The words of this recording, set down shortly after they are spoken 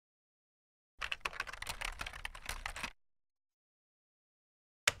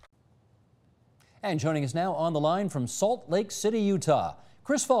And joining us now on the line from Salt Lake City, Utah,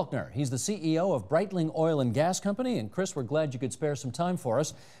 Chris Faulkner. He's the CEO of Breitling Oil and Gas Company. And Chris, we're glad you could spare some time for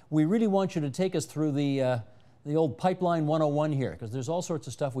us. We really want you to take us through the old Pipeline 101 here, because there's all sorts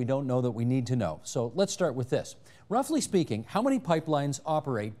of stuff we don't know that we need to know. So let's start with this. Roughly speaking, how many pipelines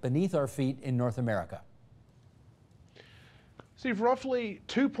operate beneath our feet in North America? Steve, roughly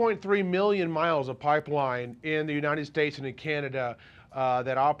 2.3 million miles of pipeline in the United States and in Canada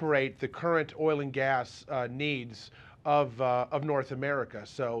that operate the current oil and gas needs of North America.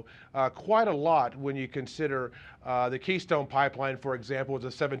 So quite a lot when you consider the Keystone Pipeline, for example, is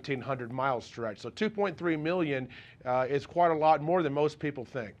a 1,700-mile stretch. So 2.3 million is quite a lot more than most people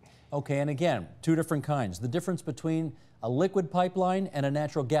think. Okay, and again, two different kinds. The difference between a liquid pipeline and a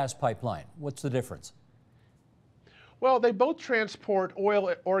natural gas pipeline. What's the difference? Well, they both transport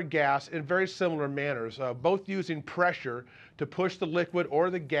oil or gas in very similar manners, both using pressure to push the liquid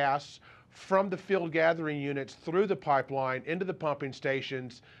or the gas from the field gathering units through the pipeline into the pumping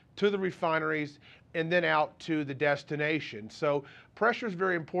stations to the refineries and then out to the destination. So pressure is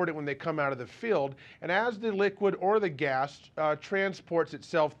very important when they come out of the field, and as the liquid or the gas transports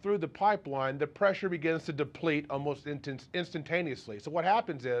itself through the pipeline, the pressure begins to deplete almost instantaneously. So what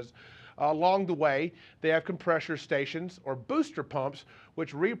happens is, along the way, they have compressor stations or booster pumps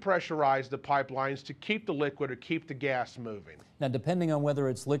which repressurize the pipelines to keep the liquid or keep the gas moving. Now, depending on whether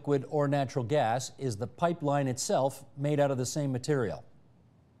it's liquid or natural gas, is the pipeline itself made out of the same material?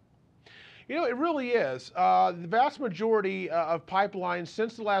 You know, it really is. The vast majority of pipelines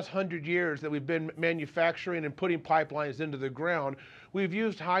since the last 100 years that we've been manufacturing and putting pipelines into the ground, we've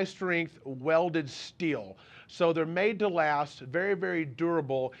used high-strength welded steel. So they're made to last, very, very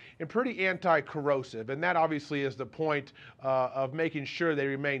durable, and pretty anti-corrosive. And that obviously is the point of making sure they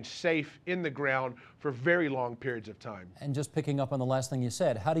remain safe in the ground for very long periods of time. And just picking up on the last thing you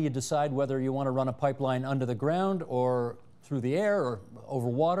said, how do you decide whether you want to run a pipeline under the ground or through the air or over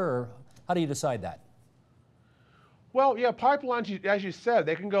water, or how do you decide that? Well, yeah, pipelines, as you said,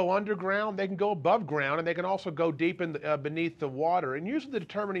 they can go underground, they can go above ground, and they can also go deep in beneath the water. And usually the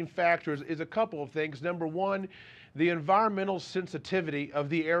determining factor is a couple of things. Number one, the environmental sensitivity of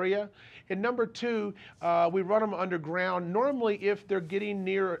the area. And number two, we run them underground normally if they're getting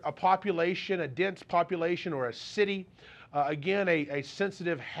near a population, a dense population, or a city. Again, a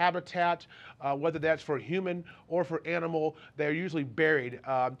sensitive habitat, whether that's for human or for animal, they're usually buried.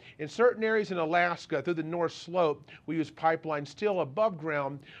 In certain areas in Alaska, through the North Slope, we use pipelines still above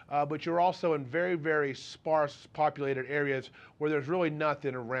ground, but you're also in very, very sparse populated areas where there's really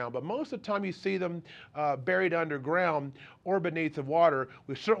nothing around. But most of the time you see them buried underground or beneath the water.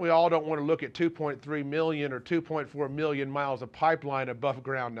 We certainly all don't want to look at 2.3 million or 2.4 million miles of pipeline above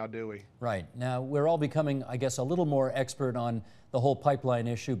ground now, do we? Right. Now, we're all becoming, I guess, a little more expert on the whole pipeline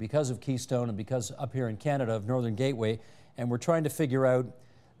issue because of Keystone and because up here in Canada of Northern Gateway, and we're trying to figure out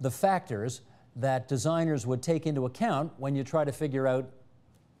the factors that designers would take into account when you try to figure out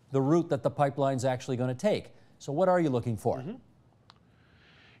the route that the pipeline's actually going to take. So what are you looking for? Mm-hmm.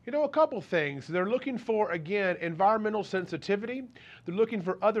 You know, a couple things. They're looking for, again, environmental sensitivity. They're looking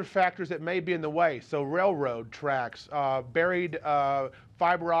for other factors that may be in the way. So railroad tracks, buried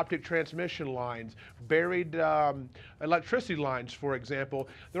fiber optic transmission lines, buried electricity lines, for example.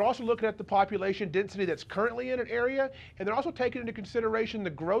 They're also looking at the population density that's currently in an area, and they're also taking into consideration the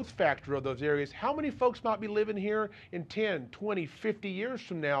growth factor of those areas. How many folks might be living here in 10, 20, 50 years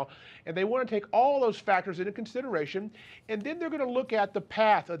from now? And they want to take all those factors into consideration, and then they're going to look at the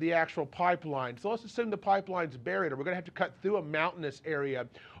path of the actual pipeline. So let's assume the pipeline's buried, or we're going to have to cut through a mountainous area,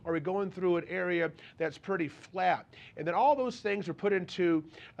 or we're going through an area that's pretty flat. And then all those things are put into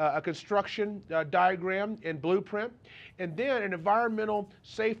a construction diagram and blueprint. And then an environmental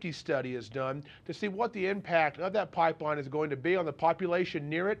safety study is done to see what the impact of that pipeline is going to be on the population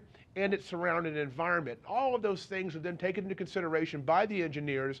near it and its surrounding environment. All of those things are then taken into consideration by the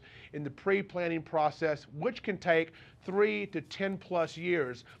engineers in the pre-planning process, which can take 3 to 10 plus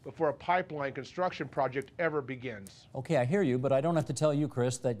years before a pipeline construction project ever begins. Okay, I hear you, but I don't have to tell you,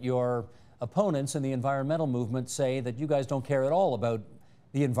 Chris, that your opponents in the environmental movement say that you guys don't care at all about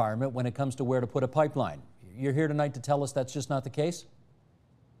the environment when it comes to where to put a pipeline. You're here tonight to tell us that's just not the case?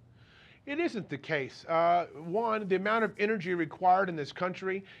 It isn't the case. One, the amount of energy required in this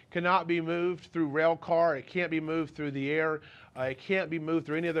country cannot be moved through rail car. It can't be moved through the air. It can't be moved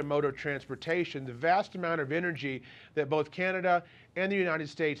through any other mode of transportation. The vast amount of energy that both Canada and the United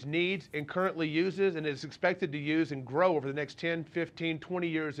States needs and currently uses and is expected to use and grow over the next 10, 15, 20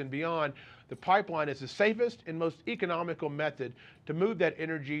 years and beyond, the pipeline is the safest and most economical method to move that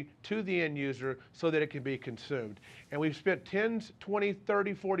energy to the end user so that it can be consumed. And we've spent 10, 20,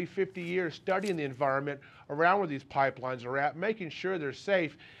 30, 40, 50 years studying the environment around where these pipelines are at, making sure they're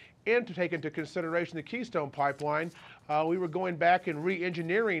safe. And to take into consideration the Keystone Pipeline, we were going back and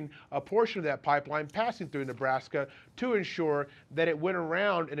re-engineering a portion of that pipeline passing through Nebraska to ensure that it went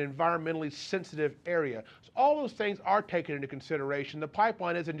around an environmentally sensitive area. So all those things are taken into consideration. The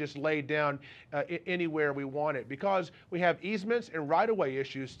pipeline isn't just laid down anywhere we want it, because we have easements and right-of-way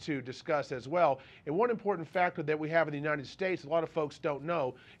issues to discuss as well. And one important factor that we have in the United States, a lot of folks don't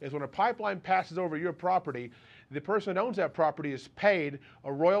know, is when a pipeline passes over your property, the person that owns that property is paid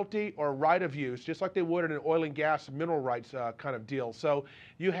a royalty or a right of use, just like they would in an oil and gas mineral rights kind of deal. So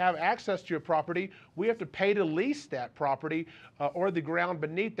you have access to your property. We have to pay to lease that property or the ground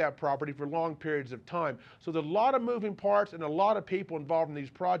beneath that property for long periods of time. So there's a lot of moving parts and a lot of people involved in these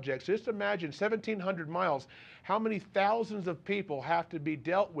projects. Just imagine 1,700 miles, how many thousands of people have to be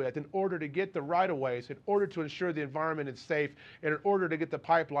dealt with in order to get the right-of-ways, in order to ensure the environment is safe, and in order to get the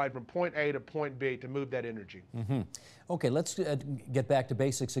pipeline from point A to point B to move that energy. Mm-hmm. Okay, let's get back to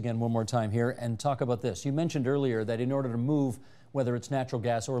basics again one more time here and talk about this. You mentioned earlier that in order to move, whether it's natural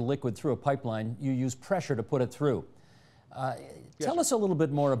gas or liquid through a pipeline, you use pressure to put it through. Tell us a little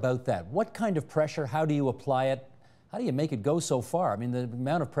bit more about that. What kind of pressure? How do you apply it? How do you make it go so far? I mean, the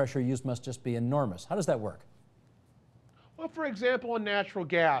amount of pressure used must just be enormous. How does that work? Well, for example, in natural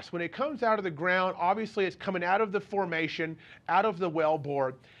gas, when it comes out of the ground, obviously it's coming out of the formation, out of the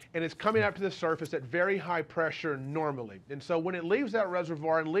wellbore, and it's coming up to the surface at very high pressure normally. And so when it leaves that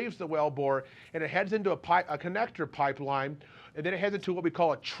reservoir and leaves the wellbore, and it heads into a connector pipeline, and then it heads into what we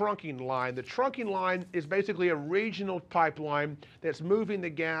call a trunking line. The trunking line is basically a regional pipeline that's moving the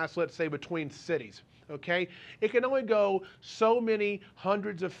gas, let's say, between cities. Okay, it can only go so many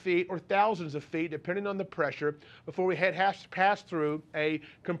hundreds of feet or thousands of feet, depending on the pressure, before we has to pass through a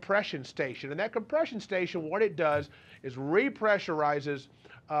compression station. And that compression station, what it does is repressurizes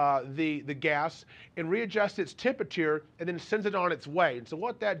the gas and readjusts its temperature and then sends it on its way. And so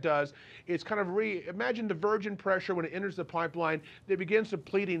what that does is kind of imagine the virgin pressure when it enters the pipeline. It begins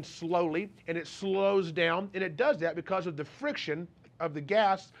depleting slowly, and it slows down, and it does that because of the friction of the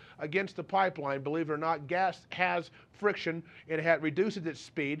gas against the pipeline. Believe it or not, gas has friction, and it reduces its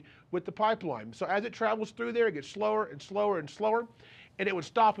speed with the pipeline. So as it travels through there, it gets slower and slower and slower, and it would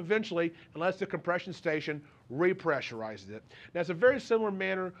stop eventually unless the compression station repressurizes it. Now, it's a very similar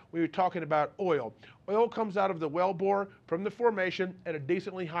manner when you're talking about oil. Oil comes out of the wellbore from the formation at a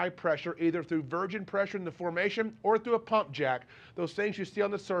decently high pressure, either through virgin pressure in the formation or through a pump jack. Those things you see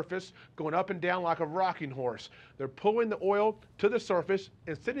on the surface going up and down like a rocking horse. They're pulling the oil to the surface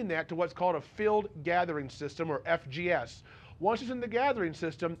and sending that to what's called a field gathering system, or FGS. Once it's in the gathering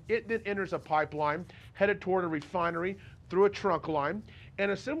system, it then enters a pipeline headed toward a refinery through a trunk line.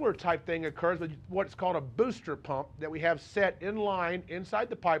 And a similar type thing occurs with what's called a booster pump that we have set in line inside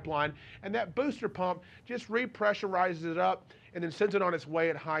the pipeline. And that booster pump just repressurizes it up and then sends it on its way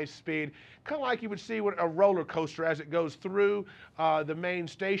at high speed. Kind of like you would see with a roller coaster as it goes through the main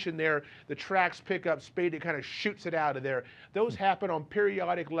station there, the tracks pick up speed, it kind of shoots it out of there. Those happen on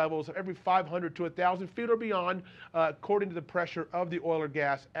periodic levels of every 500 to 1,000 feet or beyond, according to the pressure of the oil or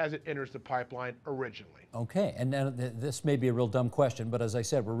gas as it enters the pipeline originally. Okay, and now this may be a real dumb question, but as I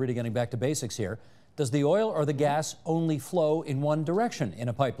said, we're really getting back to basics here. Does the oil or the gas only flow in one direction in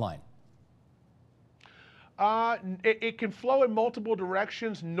a pipeline? It can flow in multiple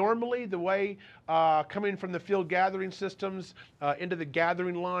directions. Normally, the way coming from the field gathering systems into the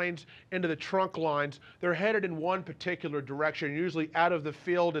gathering lines, into the trunk lines, they're headed in one particular direction, usually out of the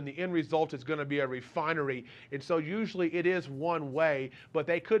field, and the end result is going to be a refinery. And so usually it is one way, but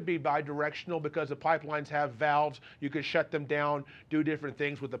they could be bidirectional because the pipelines have valves. You can shut them down, do different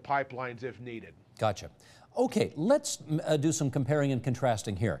things with the pipelines if needed. Gotcha. Okay, let's do some comparing and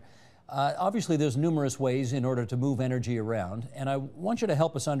contrasting here. Obviously, there's numerous ways in order to move energy around, and I want you to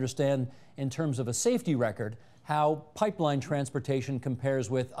help us understand, in terms of a safety record, how pipeline transportation compares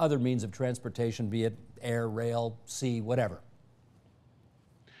with other means of transportation, be it air, rail, sea, whatever.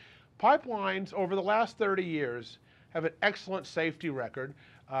 Pipelines, over the last 30 years, have an excellent safety record.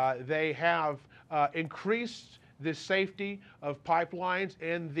 They have increased the safety of pipelines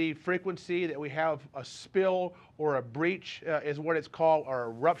and the frequency that we have a spill or a breach is what it's called, or a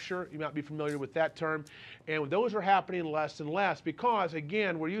rupture. You might be familiar with that term. And those are happening less and less because,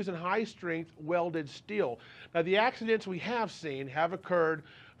 again, we're using high-strength welded steel. Now, the accidents we have seen have occurred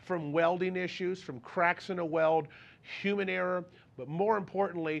from welding issues, from cracks in a weld, human error, but more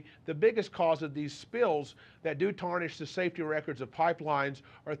importantly, the biggest cause of these spills that do tarnish the safety records of pipelines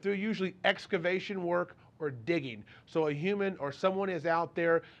are through usually excavation work or digging. So a human or someone is out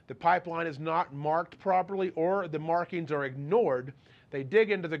there, the pipeline is not marked properly or the markings are ignored. They dig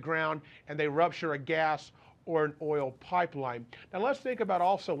into the ground and they rupture a gas or an oil pipeline. Now let's think about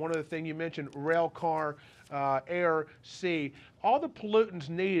also one other thing you mentioned, rail car, air, sea. All the pollutants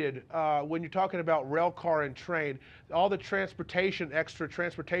needed when you're talking about rail car and train, all the transportation, extra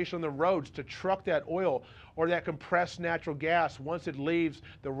transportation on the roads to truck that oil or that compressed natural gas once it leaves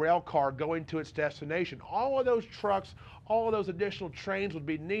the rail car going to its destination. All of those trucks, all of those additional trains would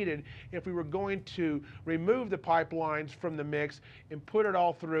be needed if we were going to remove the pipelines from the mix and put it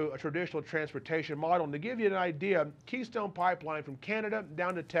all through a traditional transportation model. And to give you an idea, Keystone Pipeline from Canada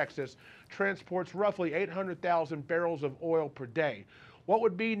down to Texas transports roughly 800,000 barrels of oil per day. What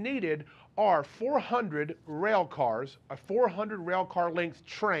would be needed are 400 rail cars, a 400 rail car length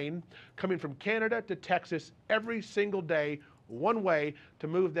train coming from Canada to Texas every single day, one way to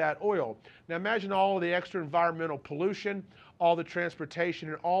move that oil. Now imagine all of the extra environmental pollution, all the transportation,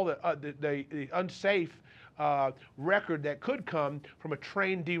 and all the unsafe record that could come from a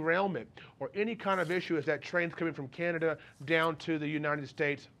train derailment or any kind of issue as that train's coming from Canada down to the United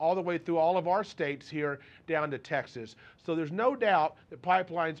States, all the way through all of our states here down to Texas. So there's no doubt that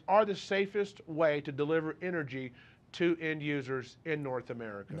pipelines are the safest way to deliver energy to end users in North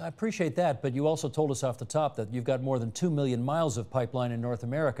America. I appreciate that, but you also told us off the top that you've got more than 2 million miles of pipeline in North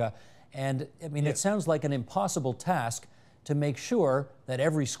America. And I mean, It sounds like an impossible task to make sure that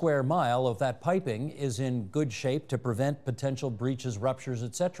every square mile of that piping is in good shape to prevent potential breaches, ruptures,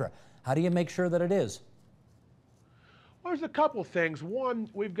 etc. How do you make sure that it is? Well, there's a couple things. One,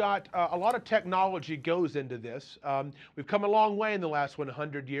 we've got a lot of technology goes into this. We've come a long way in the last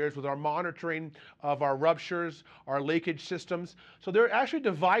 100 years with our monitoring of our ruptures, our leakage systems. So there are actually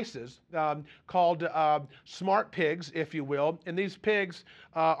devices called smart pigs, if you will. And these pigs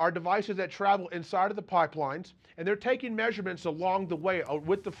are devices that travel inside of the pipelines. And they're taking measurements along the way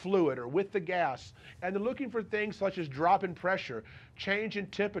with the fluid or with the gas. And they're looking for things such as drop in pressure, change in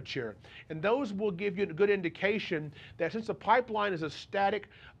temperature. And those will give you a good indication that since a pipeline is a static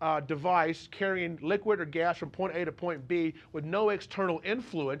device carrying liquid or gas from point A to point B with no external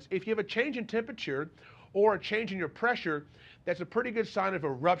influence, if you have a change in temperature or a change in your pressure, that's a pretty good sign of a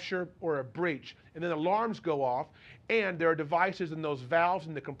rupture or a breach. And then alarms go off, and there are devices in those valves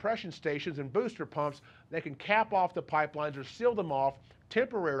and the compression stations and booster pumps that can cap off the pipelines or seal them off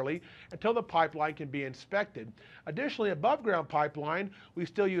temporarily until the pipeline can be inspected. Additionally, above ground pipeline, we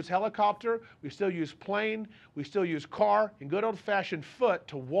still use helicopter, we still use plane, we still use car and good old-fashioned foot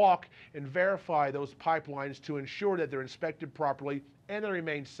to walk and verify those pipelines to ensure that they're inspected properly and they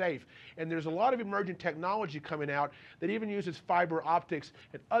remain safe. And there's a lot of emerging technology coming out that even uses fiber optics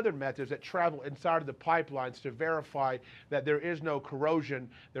and other methods that travel inside of the pipelines to verify that there is no corrosion,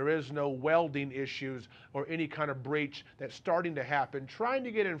 there is no welding issues or any kind of breach that's starting to happen, trying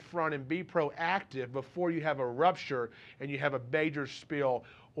to get in front and be proactive before you have a rupture and you have a major spill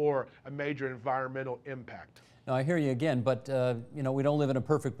or a major environmental impact. Now, I hear you again, but you know, we don't live in a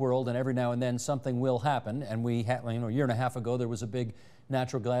perfect world, and every now and then something will happen. And we had, you know, a year and a half ago, there was a big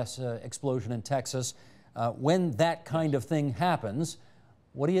natural gas explosion in Texas. When that kind of thing happens,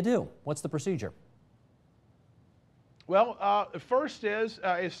 what do you do? What's the procedure? Well, first is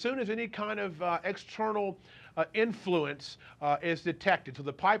as soon as any kind of external influence is detected. So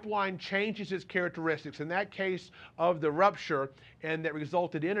the pipeline changes its characteristics. In that case of the rupture and that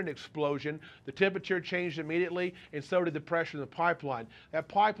resulted in an explosion, the temperature changed immediately and so did the pressure in the pipeline. That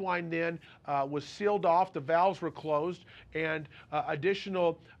pipeline then was sealed off, the valves were closed, and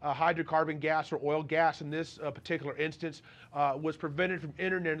additional hydrocarbon gas or oil gas in this particular instance was prevented from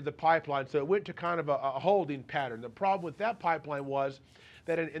entering into the pipeline. So it went to kind of a holding pattern. The problem with that pipeline was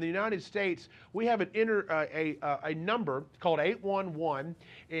that in the United States, we have a number called 811,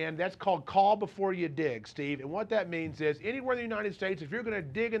 and that's called call before you dig, Steve. And what that means is anywhere in the United States, if you're going to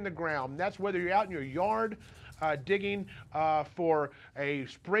dig in the ground, that's whether you're out in your yard, digging for a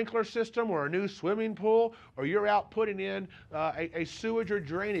sprinkler system or a new swimming pool, or you're out putting in a sewage or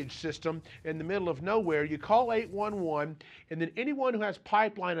drainage system in the middle of nowhere, you call 811, and then anyone who has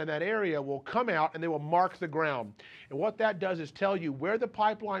pipeline in that area will come out and they will mark the ground. And what that does is tell you where the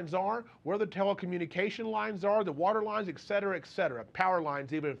pipelines are, where the telecommunication lines are, the water lines, et cetera, power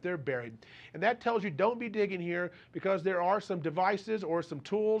lines even if they're buried. And that tells you don't be digging here because there are some devices or some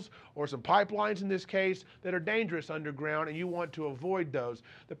tools or some pipelines in this case that are dangerous underground, and you want to avoid those.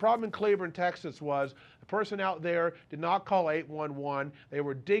 The problem in Cleveland, Texas was the person out there did not call 811. They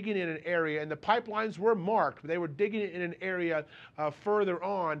were digging in an area, and the pipelines were marked, but they were digging in an area further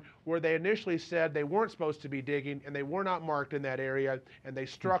on where they initially said they weren't supposed to be digging, and they were not marked in that area, and they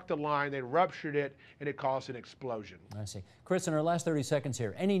struck the line, they ruptured it, and it caused an explosion. I see. Chris, in our last 30 seconds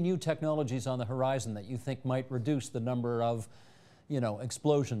here, any new technologies on the horizon that you think might reduce the number of,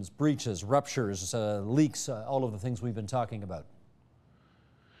 explosions, breaches, ruptures, leaks, all of the things we've been talking about?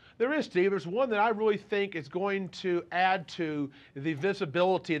 There is, Steve. There's one that I really think is going to add to the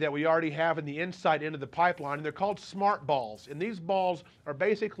visibility that we already have in the inside end of the pipeline, and they're called smart balls. And these balls are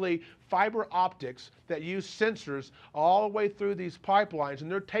basically fiber optics that use sensors all the way through these pipelines, and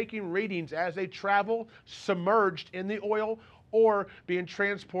they're taking readings as they travel submerged in the oil or being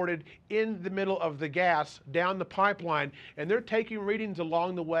transported in the middle of the gas down the pipeline. And they're taking readings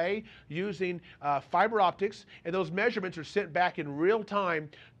along the way using fiber optics, and those measurements are sent back in real time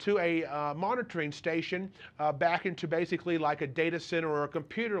to a monitoring station back into basically like a data center or a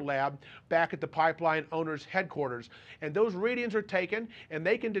computer lab back at the pipeline owner's headquarters. And those readings are taken, and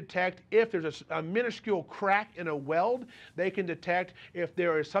they can detect if there's a minuscule crack in a weld. They can detect if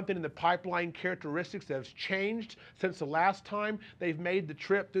there is something in the pipeline characteristics that has changed since the last time they've made the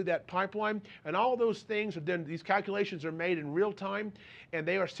trip through that pipeline. And all those things are then, these calculations are made in real time, and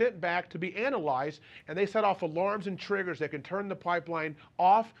they are sent back to be analyzed, and they set off alarms and triggers that can turn the pipeline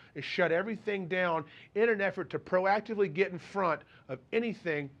off and shut everything down in an effort to proactively get in front of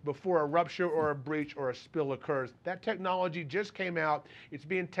anything before a rupture or a breach or a spill occurs. That technology just came out. It's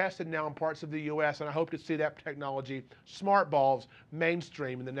being tested now in parts of the U.S., and I hope to see that technology, smart balls,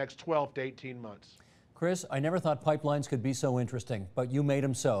 mainstream in the next 12 to 18 months. Chris, I never thought pipelines could be so interesting, but you made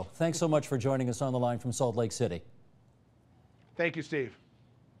them so. Thanks so much for joining us on the line from Salt Lake City. Thank you, Steve.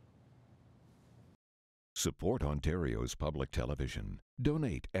 Support Ontario's public television.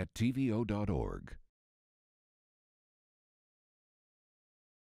 Donate at tvo.org.